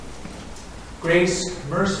Grace,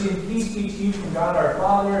 mercy, and peace be to you from God our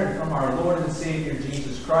Father and from our Lord and Savior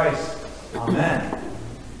Jesus Christ. Amen.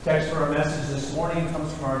 The text for our message this morning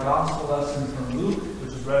comes from our gospel lesson from Luke,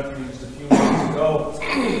 which was read for you just a few minutes ago.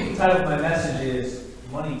 The title of my message is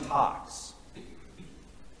Money Talks.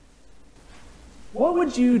 What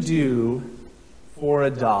would you do for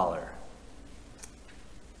 $1?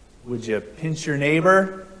 Would you pinch your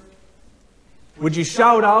neighbor? Would you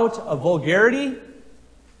shout out a vulgarity?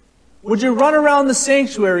 Would you run around the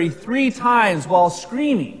sanctuary 3 times while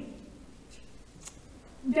screaming?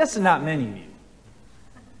 I'm guessing not many of you.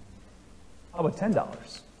 How about $10?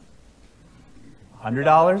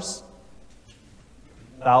 $100?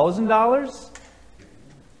 $1,000?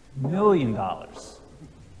 $1 million?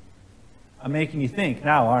 I'm making you think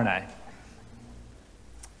now, aren't I?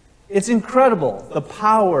 It's incredible the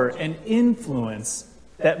power and influence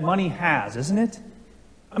that money has, isn't it?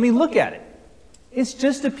 I mean, look at it. It's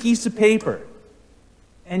just a piece of paper.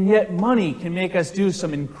 And yet money can make us do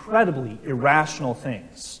some incredibly irrational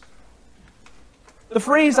things. The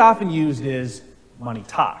phrase often used is, money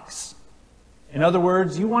talks. In other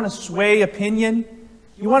words, you want to sway opinion,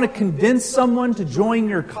 you want to convince someone to join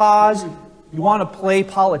your cause, you want to play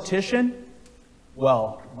politician?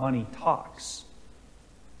 Well, money talks.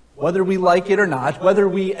 Whether we like it or not, whether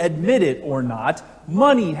we admit it or not,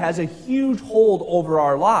 money has a huge hold over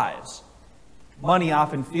our lives. Money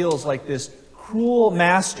often feels like this cruel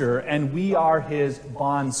master, and we are his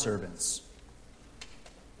bondservants.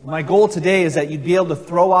 My goal today is that you'd be able to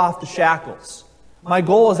throw off the shackles. My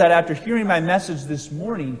goal is that after hearing my message this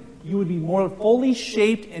morning, you would be more fully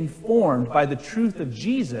shaped and formed by the truth of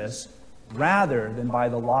Jesus rather than by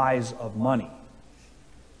the lies of money.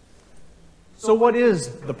 So what is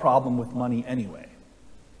the problem with money anyway?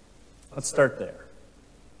 Let's start there.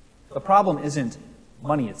 The problem isn't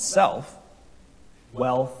money itself.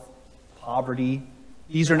 Wealth, poverty,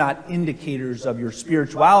 these are not indicators of your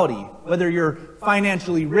spirituality. Whether you're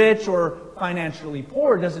financially rich or financially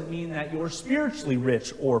poor doesn't mean that you're spiritually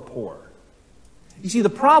rich or poor. You see, the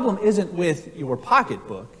problem isn't with your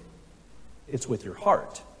pocketbook, it's with your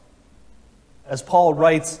heart. As Paul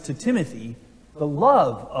writes to Timothy, the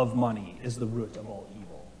love of money is the root of all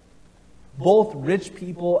evil. Both rich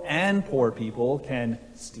people and poor people can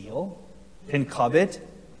steal, can covet,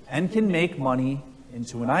 and can make money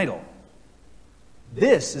into an idol.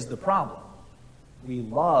 This is the problem. We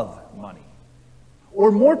love money.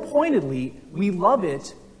 Or more pointedly, we love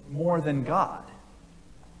it more than God.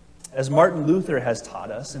 As Martin Luther has taught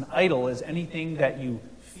us, an idol is anything that you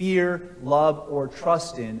fear, love, or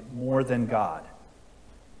trust in more than God.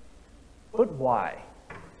 But why?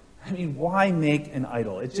 I mean, why make an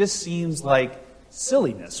idol? It just seems like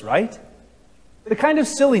silliness, right? The kind of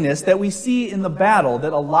silliness that we see in the battle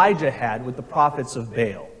that Elijah had with the prophets of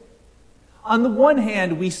Baal. On the one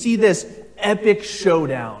hand, we see this epic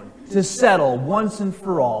showdown to settle once and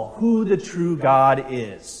for all who the true God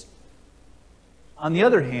is. On the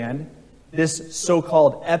other hand, this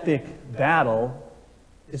so-called epic battle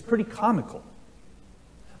is pretty comical.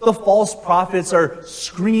 The false prophets are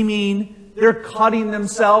screaming, they're cutting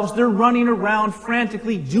themselves, they're running around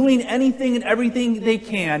frantically, doing anything and everything they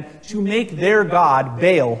can to make their god,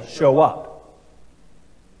 Baal, show up.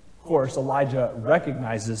 Of course, Elijah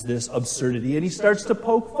recognizes this absurdity and he starts to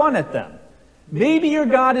poke fun at them. Maybe your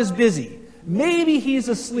God is busy. Maybe he's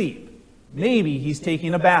asleep. Maybe he's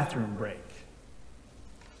taking a bathroom break.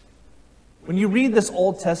 When you read this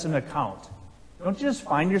Old Testament account, don't you just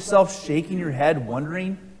find yourself shaking your head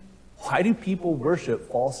wondering, why do people worship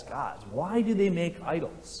false gods? Why do they make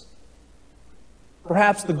idols?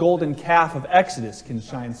 Perhaps the golden calf of Exodus can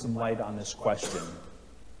shine some light on this question.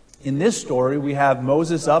 In this story, we have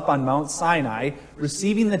Moses up on Mount Sinai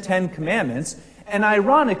receiving the 10 Commandments, and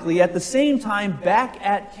ironically, at the same time, back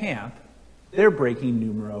at camp, they're breaking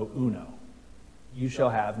numero uno. You shall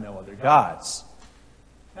have no other gods.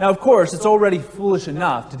 Now, of course, it's already foolish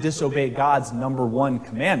enough to disobey God's number 1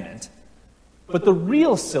 commandment, but the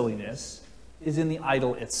real silliness is in the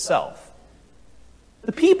idol itself.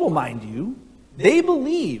 The people, mind you, they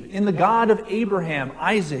believe in the God of Abraham,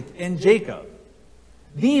 Isaac, and Jacob.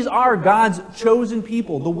 These are God's chosen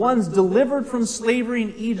people, the ones delivered from slavery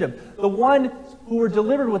in Egypt, the ones who were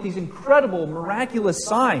delivered with these incredible, miraculous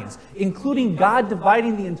signs, including God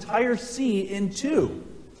dividing the entire sea in 2.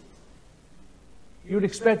 You would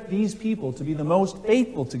expect these people to be the most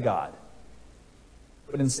faithful to God.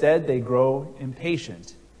 But instead, they grow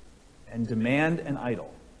impatient and demand an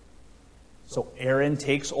idol. So Aaron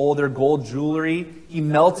takes all their gold jewelry, he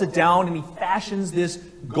melts it down, and he fashions this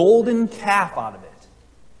golden calf out of it.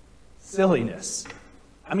 Silliness.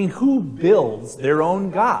 I mean, who builds their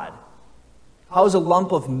own God? How is a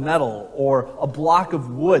lump of metal or a block of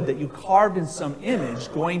wood that you carved in some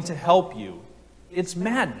image going to help you? It's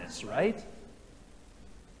madness, right?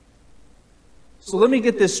 So let me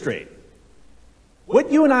get this straight.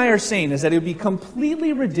 What you and I are saying is that it would be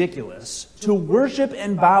completely ridiculous to worship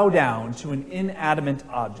and bow down to an inanimate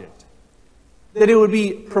object. That it would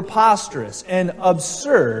be preposterous and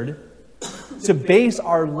absurd to base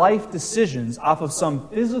our life decisions off of some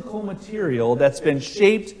physical material that's been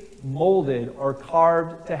shaped, molded, or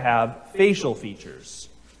carved to have facial features.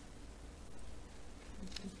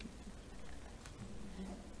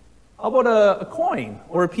 How about a coin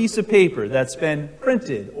or a piece of paper that's been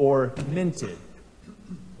printed or minted?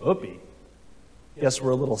 Whoopee. Guess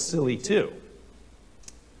we're a little silly too.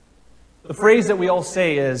 The phrase that we all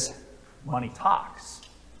say is, money talks.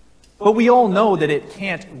 But we all know that it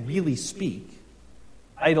can't really speak.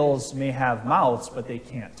 Idols may have mouths, but they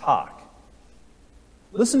can't talk.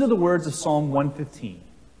 Listen to the words of Psalm 115.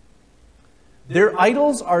 Their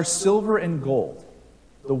idols are silver and gold,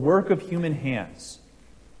 the work of human hands.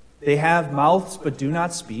 They have mouths but do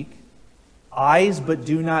not speak, eyes but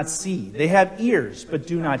do not see. They have ears but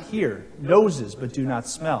do not hear, noses but do not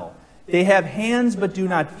smell. They have hands but do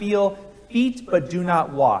not feel, feet but do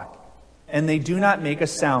not walk, and they do not make a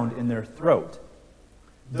sound in their throat.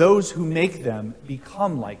 Those who make them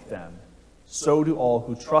become like them. So do all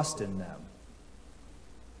who trust in them.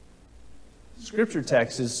 Scripture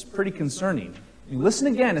text is pretty concerning. Listen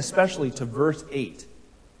again, especially to verse 8.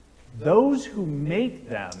 Those who make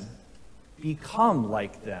them become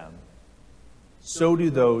like them. So do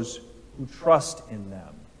those who trust in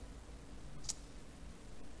them.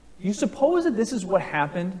 Do you suppose that this is what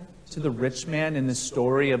happened to the rich man in this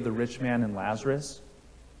story of the rich man and Lazarus?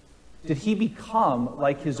 Did he become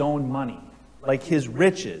like his own money, like his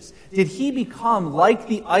riches? Did he become like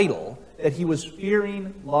the idol that he was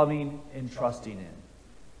fearing, loving, and trusting in?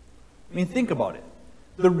 I mean, think about it.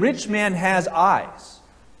 The rich man has eyes.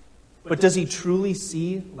 But does he truly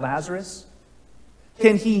see Lazarus?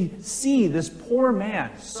 Can he see this poor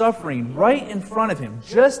man suffering right in front of him,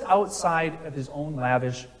 just outside of his own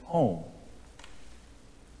lavish home?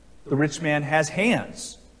 The rich man has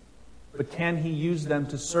hands, but can he use them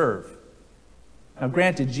to serve? Now,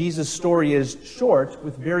 granted, Jesus' story is short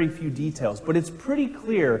with very few details, but it's pretty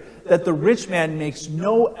clear that the rich man makes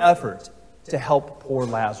no effort to help poor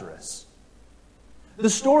Lazarus. The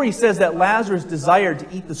story says that Lazarus desired to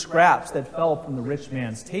eat the scraps that fell from the rich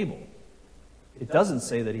man's table. It doesn't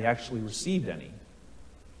say that he actually received any.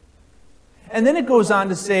 And then it goes on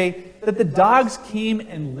to say that the dogs came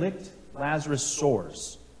and licked Lazarus'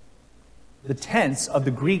 sores. The tense of the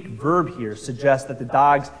Greek verb here suggests that the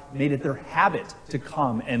dogs made it their habit to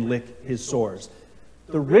come and lick his sores.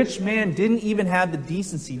 The rich man didn't even have the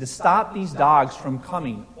decency to stop these dogs from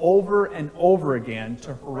coming over and over again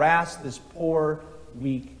to harass this poor,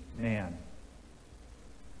 weak man.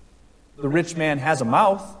 The rich man has a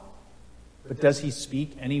mouth, but does he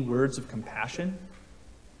speak any words of compassion?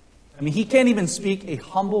 I mean, he can't even speak a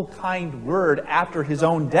humble, kind word after his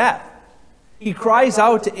own death. He cries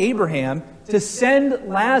out to Abraham to send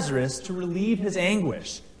Lazarus to relieve his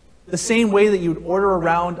anguish, the same way that you would order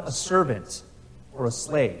around a servant or a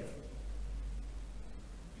slave.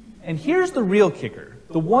 And here's the real kicker,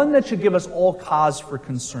 the one that should give us all cause for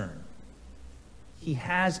concern. He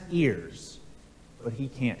has ears, but he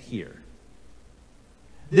can't hear.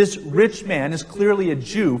 This rich man is clearly a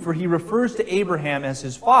Jew, for he refers to Abraham as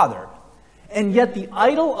his father. And yet the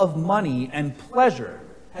idol of money and pleasure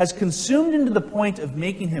has consumed him to the point of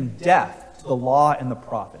making him deaf to the law and the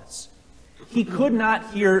prophets. He could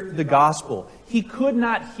not hear the gospel. He could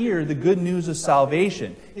not hear the good news of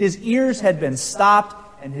salvation. His ears had been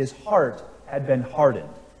stopped and his heart had been hardened.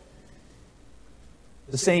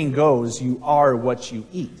 The saying goes, you are what you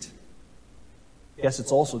eat. Yes,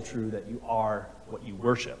 it's also true that you are what you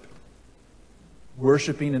worship.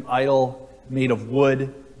 Worshipping an idol made of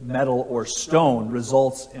wood, metal, or stone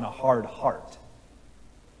results in a hard heart.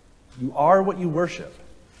 You are what you worship.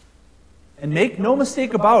 And make no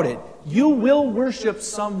mistake about it, you will worship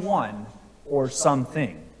someone or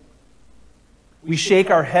something. We shake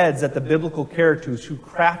our heads at the biblical characters who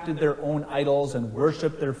crafted their own idols and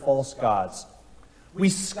worshiped their false gods. We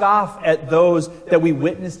scoff at those that we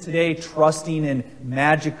witness today trusting in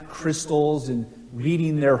magic crystals and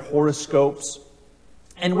reading their horoscopes.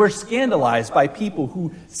 And we're scandalized by people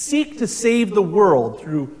who seek to save the world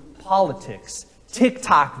through politics,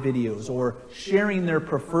 TikTok videos, or sharing their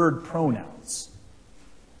preferred pronouns.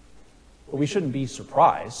 But we shouldn't be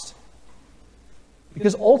surprised,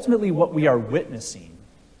 because ultimately what we are witnessing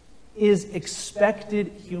is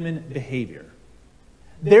expected human behavior.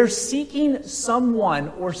 They're seeking someone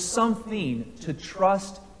or something to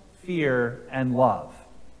trust, fear, and love.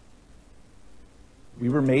 We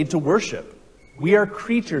were made to worship. We are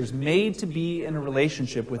creatures made to be in a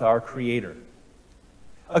relationship with our Creator.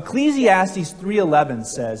 Ecclesiastes 3:11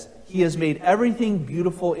 says, "He has made everything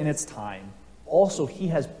beautiful in its time. Also, He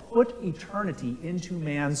has put eternity into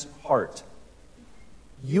man's heart."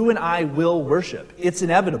 You and I will worship. It's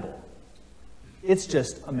inevitable. It's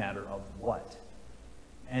just a matter of what.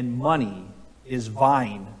 And money is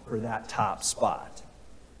vying for that top spot.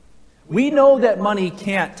 We know that money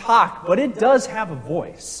can't talk, but it does have a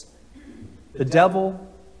voice. The devil,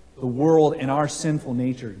 the world, and our sinful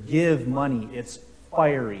nature give money its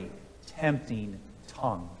fiery, tempting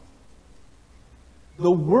tongue.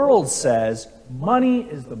 The world says money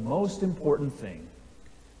is the most important thing.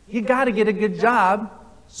 You got to get a good job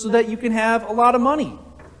so that you can have a lot of money.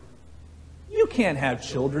 You can't have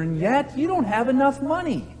children yet. You don't have enough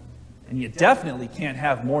money. And you definitely can't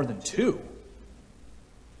have more than 2.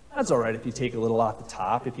 That's all right if you take a little off the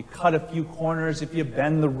top, if you cut a few corners, if you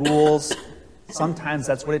bend the rules. Sometimes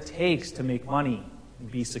that's what it takes to make money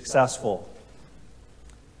and be successful.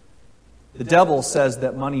 The devil says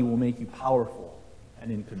that money will make you powerful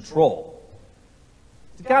and in control.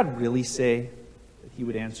 Did God really say that He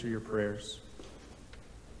would answer your prayers?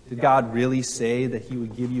 Did God really say that He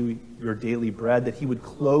would give you your daily bread, that He would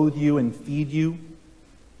clothe you and feed you?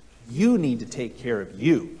 You need to take care of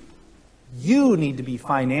you. You need to be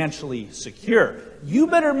financially secure. You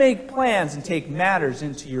better make plans and take matters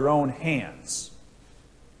into your own hands.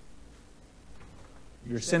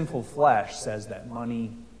 Your sinful flesh says that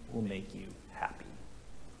money will make you happy.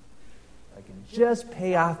 If I can just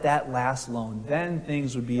pay off that last loan, then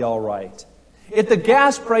things would be all right. If the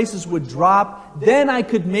gas prices would drop, then I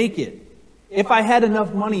could make it. If I had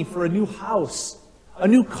enough money for a new house, a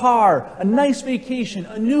new car, a nice vacation,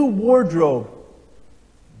 a new wardrobe,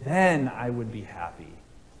 then I would be happy.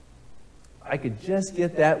 If I could just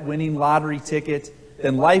get that winning lottery ticket,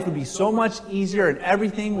 then life would be so much easier and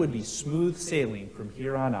everything would be smooth sailing from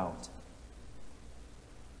here on out.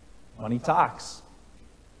 Money talks,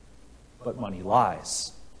 but money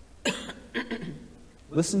lies.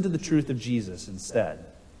 Listen to the truth of Jesus instead.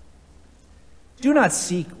 Do not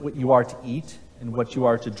seek what you are to eat and what you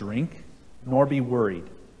are to drink, nor be worried.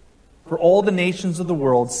 For all the nations of the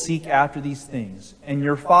world seek after these things, and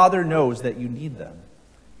your Father knows that you need them.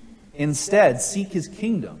 Instead, seek His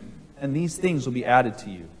kingdom, and these things will be added to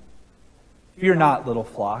you. Fear not, little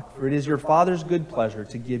flock, for it is your Father's good pleasure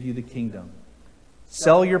to give you the kingdom.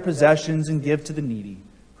 Sell your possessions and give to the needy.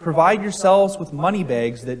 Provide yourselves with money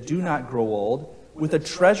bags that do not grow old, with a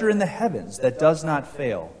treasure in the heavens that does not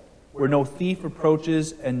fail, where no thief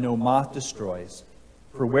approaches and no moth destroys.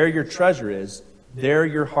 For where your treasure is, there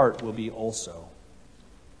your heart will be also.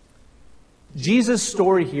 Jesus'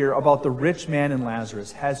 story here about the rich man and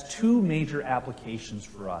Lazarus has 2 major applications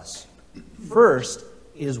for us. First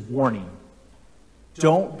is warning.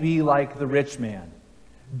 Don't be like the rich man.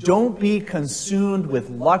 Don't be consumed with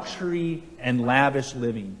luxury and lavish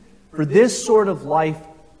living. For this sort of life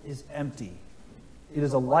is empty. It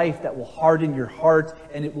is a life that will harden your heart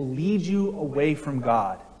and it will lead you away from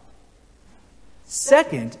God.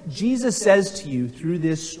 Second, Jesus says to you through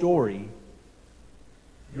this story,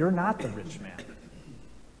 you're not the rich man.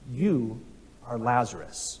 You are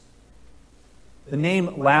Lazarus. The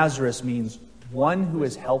name Lazarus means one who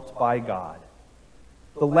is helped by God.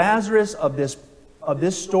 The Lazarus of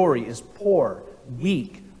this story is poor,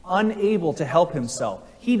 weak, unable to help himself.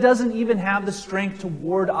 He doesn't even have the strength to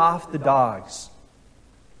ward off the dogs.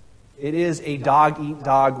 It is a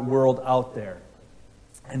dog-eat-dog world out there.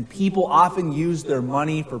 And people often use their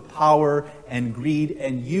money for power and greed.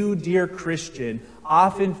 And you, dear Christian,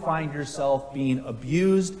 often find yourself being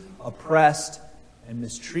abused, oppressed, and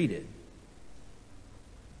mistreated.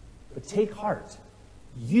 But take heart.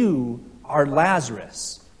 You are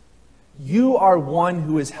Lazarus. You are one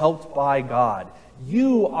who is helped by God.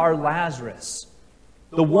 You are Lazarus,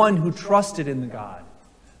 the one who trusted in the God.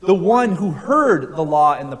 The one who heard the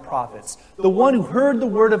law and the prophets. The one who heard the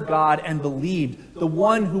word of God and believed. The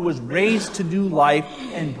one who was raised to new life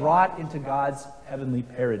and brought into God's heavenly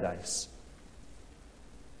paradise.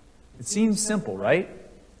 It seems simple, right?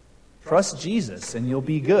 Trust Jesus and you'll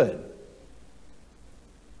be good.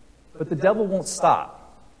 But the devil won't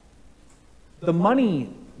stop. The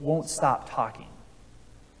money won't stop talking.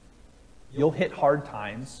 You'll hit hard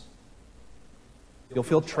times. You'll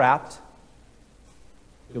feel trapped.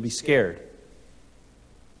 You'll be scared.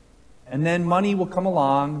 And then money will come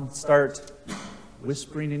along and start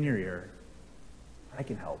whispering in your ear, I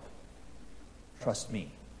can help. Trust me.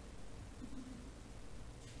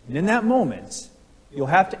 And in that moment, you'll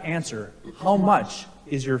have to answer, how much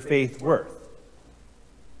is your faith worth?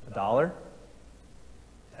 $1?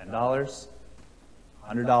 $10? $100?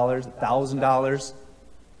 $1,000?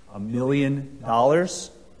 $1 million?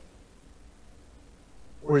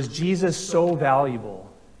 Or is Jesus so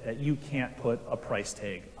valuable that you can't put a price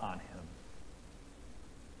tag on him?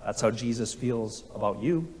 That's how Jesus feels about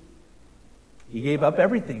you. He gave up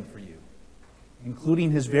everything for you,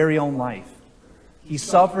 including his very own life. He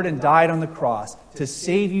suffered and died on the cross to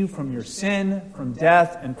save you from your sin, from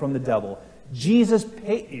death, and from the devil. Jesus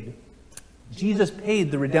paid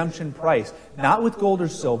the redemption price, not with gold or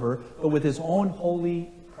silver, but with his own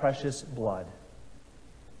holy, precious blood.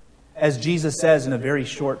 As Jesus says in a very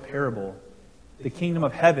short parable, the kingdom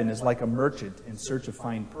of heaven is like a merchant in search of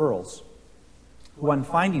fine pearls, who, on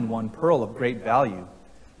finding one pearl of great value,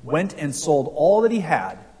 went and sold all that he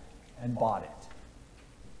had and bought it.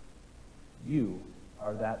 You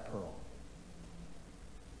are that pearl.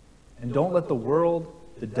 And don't let the world,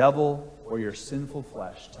 the devil, or your sinful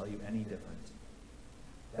flesh tell you any different.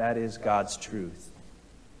 That is God's truth.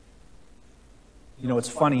 You know, it's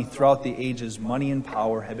funny, throughout the ages, money and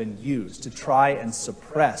power have been used to try and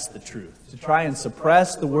suppress the truth, to try and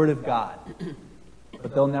suppress the Word of God.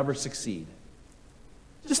 But they'll never succeed.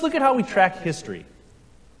 Just look at how we track history.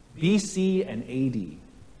 BC and AD,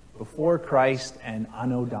 before Christ and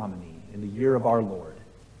Anno Domini, in the year of our Lord.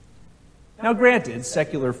 Now granted,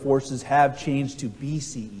 secular forces have changed to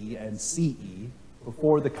BCE and CE,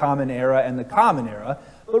 before the Common Era and the Common Era,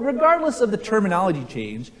 but regardless of the terminology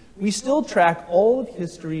change, we still track all of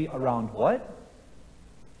history around what?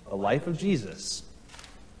 The life of Jesus.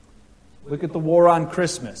 Look at the war on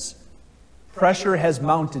Christmas. Pressure has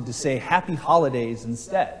mounted to say happy holidays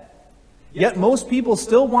instead. Yet most people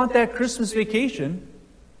still want that Christmas vacation,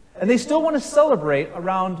 and they still want to celebrate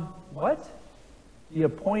around what? The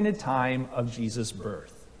appointed time of Jesus'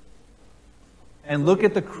 birth. And look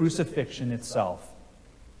at the crucifixion itself.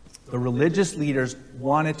 The religious leaders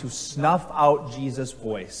wanted to snuff out Jesus'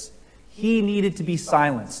 voice. He needed to be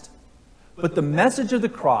silenced. But the message of the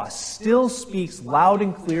cross still speaks loud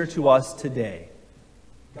and clear to us today.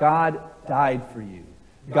 God died for you.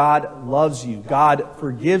 God loves you. God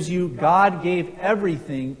forgives you. God gave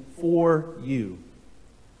everything for you.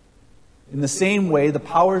 In the same way, the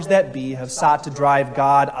powers that be have sought to drive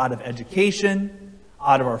God out of education,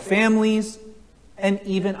 out of our families, and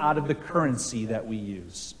even out of the currency that we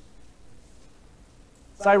use.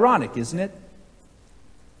 It's ironic, isn't it?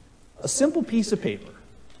 A simple piece of paper.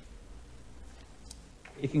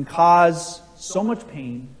 It can cause so much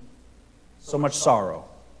pain, so much sorrow.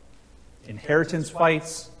 Inheritance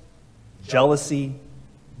fights, jealousy,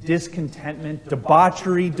 discontentment,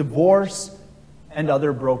 debauchery, divorce, and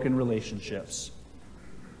other broken relationships.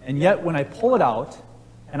 And yet, when I pull it out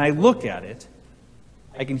and I look at it,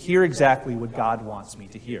 I can hear exactly what God wants me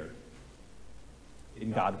to hear.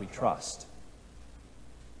 In God we trust.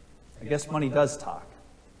 I guess money does talk.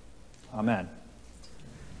 Amen.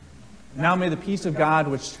 Now may the peace of God,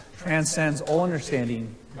 which transcends all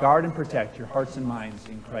understanding, guard and protect your hearts and minds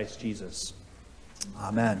in Christ Jesus.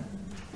 Amen.